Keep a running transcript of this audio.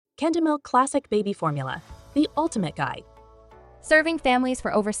Kendamil Classic Baby Formula, the ultimate guide. Serving families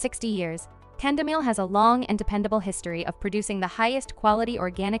for over 60 years, Kendamil has a long and dependable history of producing the highest quality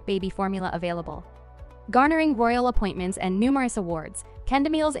organic baby formula available. Garnering royal appointments and numerous awards,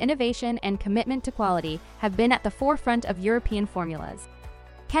 Kendamil's innovation and commitment to quality have been at the forefront of European formulas.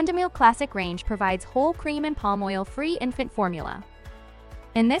 Kendamil Classic range provides whole cream and palm oil-free infant formula.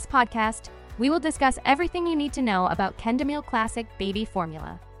 In this podcast, we will discuss everything you need to know about Kendamil Classic baby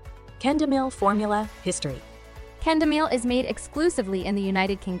formula. Kendamil Formula History. Kendamil is made exclusively in the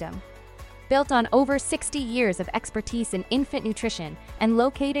United Kingdom. Built on over 60 years of expertise in infant nutrition and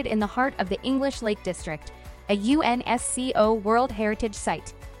located in the heart of the English Lake District, a UNESCO World Heritage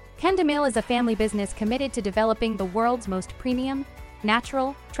Site, Kendamil is a family business committed to developing the world's most premium,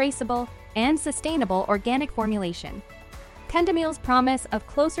 natural, traceable, and sustainable organic formulation. Kendamil's promise of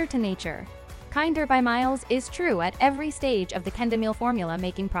closer to nature, kinder by miles is true at every stage of the Kendamil formula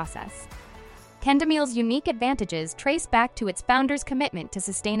making process. Kendamil's unique advantages trace back to its founder's commitment to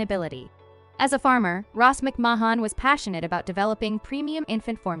sustainability. As a farmer, Ross McMahon was passionate about developing premium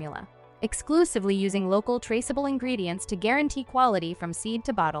infant formula, exclusively using local traceable ingredients to guarantee quality from seed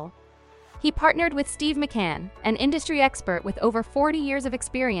to bottle. He partnered with Steve McCann, an industry expert with over 40 years of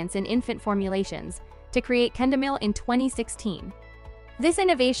experience in infant formulations, to create Kendamil in 2016. This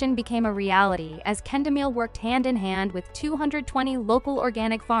innovation became a reality as Kendamil worked hand-in-hand with 220 local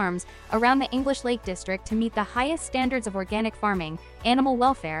organic farms around the English Lake District to meet the highest standards of organic farming, animal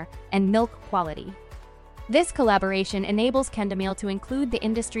welfare, and milk quality. This collaboration enables Kendamil to include the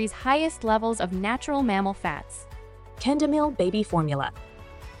industry's highest levels of natural mammal fats. Kendamil Baby Formula.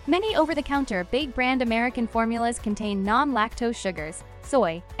 Many over-the-counter big brand American formulas contain non-lactose sugars,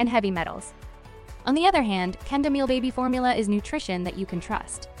 soy, and heavy metals. On the other hand, Kendamil baby formula is nutrition that you can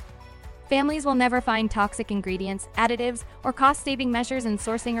trust. Families will never find toxic ingredients, additives, or cost-saving measures in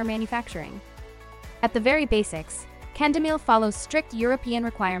sourcing or manufacturing. At the very basics, Kendamil follows strict European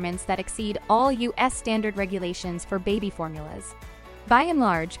requirements that exceed all U.S. standard regulations for baby formulas. By and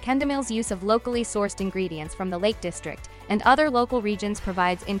large, Kendamil's use of locally sourced ingredients from the Lake District and other local regions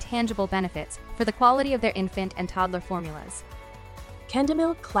provides intangible benefits for the quality of their infant and toddler formulas.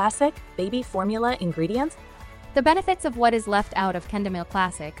 Kendamil Classic Baby Formula ingredients. The benefits of what is left out of Kendamil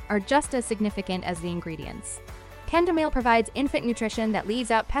Classic are just as significant as the ingredients. Kendamil provides infant nutrition that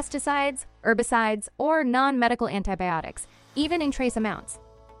leaves out pesticides, herbicides, or non-medical antibiotics, even in trace amounts.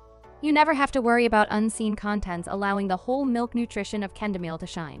 You never have to worry about unseen contents, allowing the whole milk nutrition of Kendamil to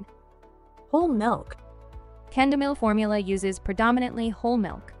shine. Whole milk. Kendamil formula uses predominantly whole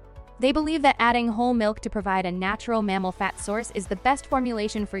milk. They believe that adding whole milk to provide a natural mammal fat source is the best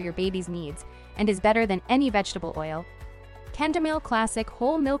formulation for your baby's needs and is better than any vegetable oil. Kendamil Classic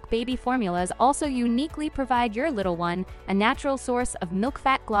whole milk baby formulas also uniquely provide your little one a natural source of milk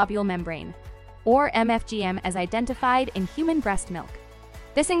fat globule membrane, or MFGM as identified in human breast milk.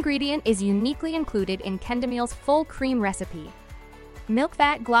 This ingredient is uniquely included in Kendamil's full cream recipe. Milk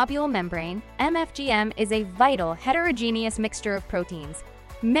fat globule membrane, MFGM, is a vital heterogeneous mixture of proteins,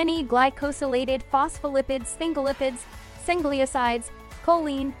 many glycosylated phospholipids, sphingolipids,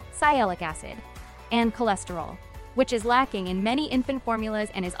 choline, sialic acid, and cholesterol, which is lacking in many infant formulas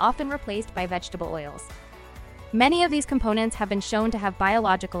and is often replaced by vegetable oils. Many of these components have been shown to have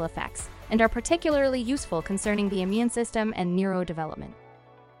biological effects and are particularly useful concerning the immune system and neurodevelopment.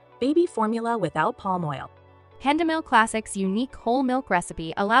 Baby formula without palm oil. Kendamil Classic's unique whole milk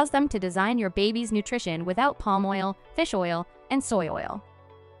recipe allows them to design your baby's nutrition without palm oil, fish oil, and soy oil.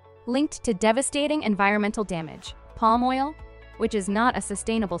 Linked to devastating environmental damage, palm oil, which is not a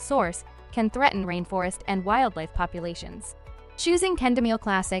sustainable source, can threaten rainforest and wildlife populations. Choosing Kendamil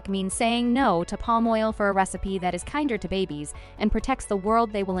Classic means saying no to palm oil for a recipe that is kinder to babies and protects the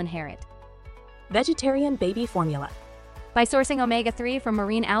world they will inherit. Vegetarian Baby Formula. By sourcing omega-3 from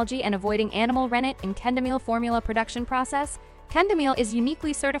marine algae and avoiding animal rennet in Kendamil formula production process, Kendamil is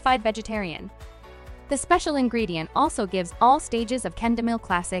uniquely certified vegetarian. The special ingredient also gives all stages of Kendamil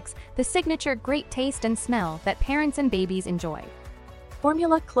Classics the signature great taste and smell that parents and babies enjoy.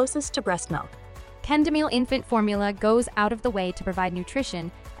 Formula closest to breast milk. Kendamil infant formula goes out of the way to provide nutrition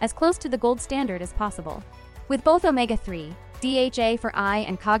as close to the gold standard as possible. With both omega-3, DHA for eye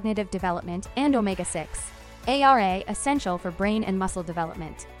and cognitive development, and omega-6, ARA, essential for brain and muscle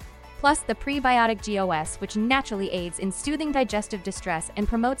development. Plus the prebiotic GOS, which naturally aids in soothing digestive distress and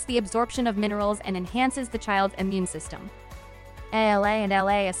promotes the absorption of minerals and enhances the child's immune system. ALA and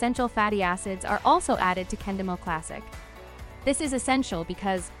LA essential fatty acids are also added to Kendamil Classic. This is essential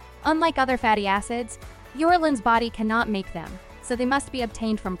because, unlike other fatty acids, your little body cannot make them, so they must be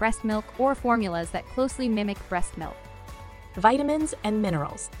obtained from breast milk or formulas that closely mimic breast milk. Vitamins and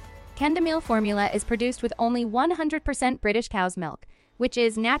minerals. Kendamil formula is produced with only 100% British cow's milk, which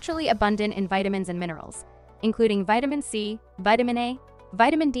is naturally abundant in vitamins and minerals, including vitamin C, vitamin A,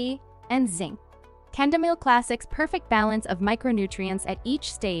 vitamin D, and zinc. Kendamil Classic's perfect balance of micronutrients at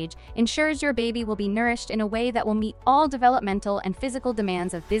each stage ensures your baby will be nourished in a way that will meet all developmental and physical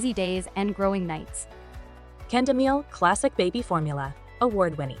demands of busy days and growing nights. Kendamil Classic Baby Formula,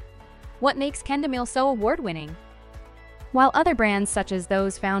 award-winning. What makes Kendamil so award-winning? While other brands such as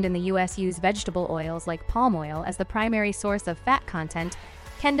those found in the US use vegetable oils like palm oil as the primary source of fat content,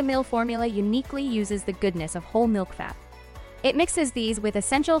 Kendamil formula uniquely uses the goodness of whole milk fat. It mixes these with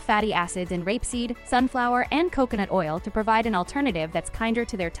essential fatty acids in rapeseed, sunflower, and coconut oil to provide an alternative that's kinder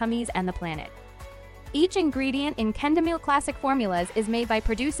to their tummies and the planet. Each ingredient in Kendamil Classic formulas is made by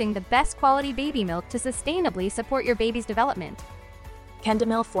producing the best quality baby milk to sustainably support your baby's development.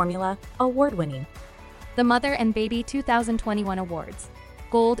 Kendamil Formula, award-winning. The Mother and Baby 2021 Awards.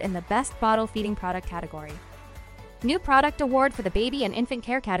 Gold in the Best Bottle Feeding Product category. New Product Award for the Baby and Infant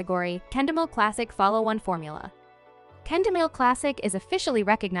Care category, Kendamil Classic Follow-On Formula. Kendamil Classic is officially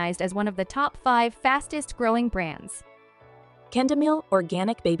recognized as one of the top 5 fastest-growing brands. Kendamil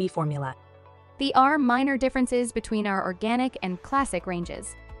Organic Baby Formula. There are minor differences between our organic and classic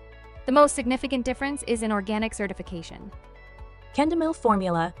ranges. The most significant difference is in organic certification. Kendamil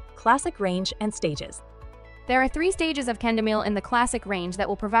Formula, Classic Range and Stages. There are 3 stages of Kendamil in the Classic range that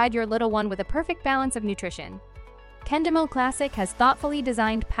will provide your little one with a perfect balance of nutrition. Kendamil Classic has thoughtfully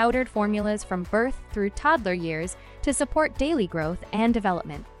designed powdered formulas from birth through toddler years to support daily growth and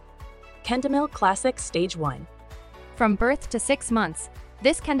development. Kendamil Classic Stage 1. From birth to 6 months,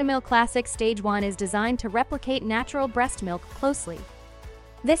 this Kendamil Classic Stage 1 is designed to replicate natural breast milk closely.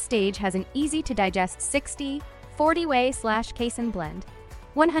 This stage has an easy-to-digest 60/40 whey/casein blend,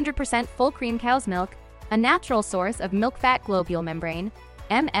 100% full cream cow's milk, a natural source of milk fat globule membrane,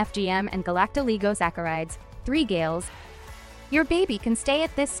 MFGM and galactoligosaccharides, 3 gales. Your baby can stay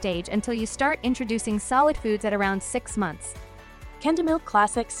at this stage until you start introducing solid foods at around 6 months. Kendamil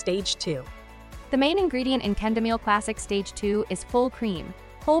Classic Stage 2. The main ingredient in Kendamil Classic Stage 2 is full cream,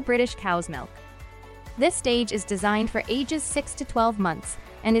 whole British cow's milk. This stage is designed for ages 6 to 12 months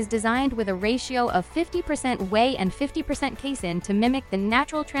and is designed with a ratio of 50% whey and 50% casein to mimic the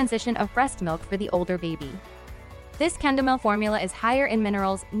natural transition of breast milk for the older baby. This Kendamil formula is higher in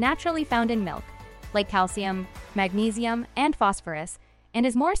minerals naturally found in milk, like calcium, magnesium, and phosphorus, and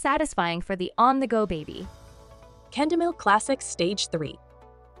is more satisfying for the on-the-go baby. Kendamil Classic Stage 3.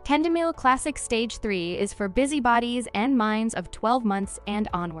 Kendamil Classic Stage 3 is for busybodies and minds of 12 months and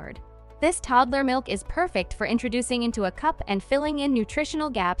onward. This toddler milk is perfect for introducing into a cup and filling in nutritional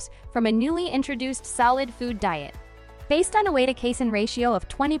gaps from a newly introduced solid food diet. Based on a whey-to-casein ratio of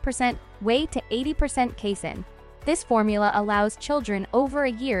 20% whey to 80% casein, this formula allows children over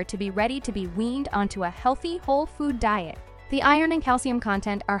a year to be ready to be weaned onto a healthy whole food diet. The iron and calcium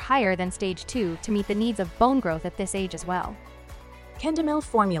content are higher than Stage 2 to meet the needs of bone growth at this age as well. Kendamil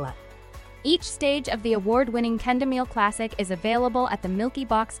Formula. Each stage of the award-winning Kendamil Classic is available at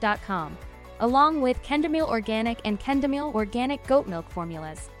themilkybox.com, along with Kendamil Organic and Kendamil Organic Goat Milk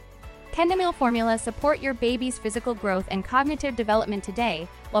formulas. Kendamil formulas support your baby's physical growth and cognitive development today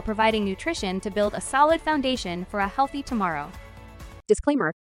while providing nutrition to build a solid foundation for a healthy tomorrow.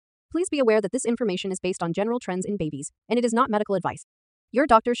 Disclaimer. Please be aware that this information is based on general trends in babies, and it is not medical advice. Your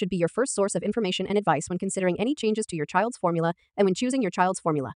doctor should be your first source of information and advice when considering any changes to your child's formula and when choosing your child's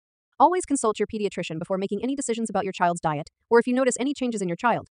formula. Always consult your pediatrician before making any decisions about your child's diet or if you notice any changes in your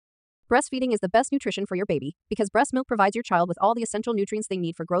child. Breastfeeding is the best nutrition for your baby because breast milk provides your child with all the essential nutrients they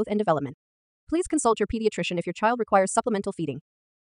need for growth and development. Please consult your pediatrician if your child requires supplemental feeding.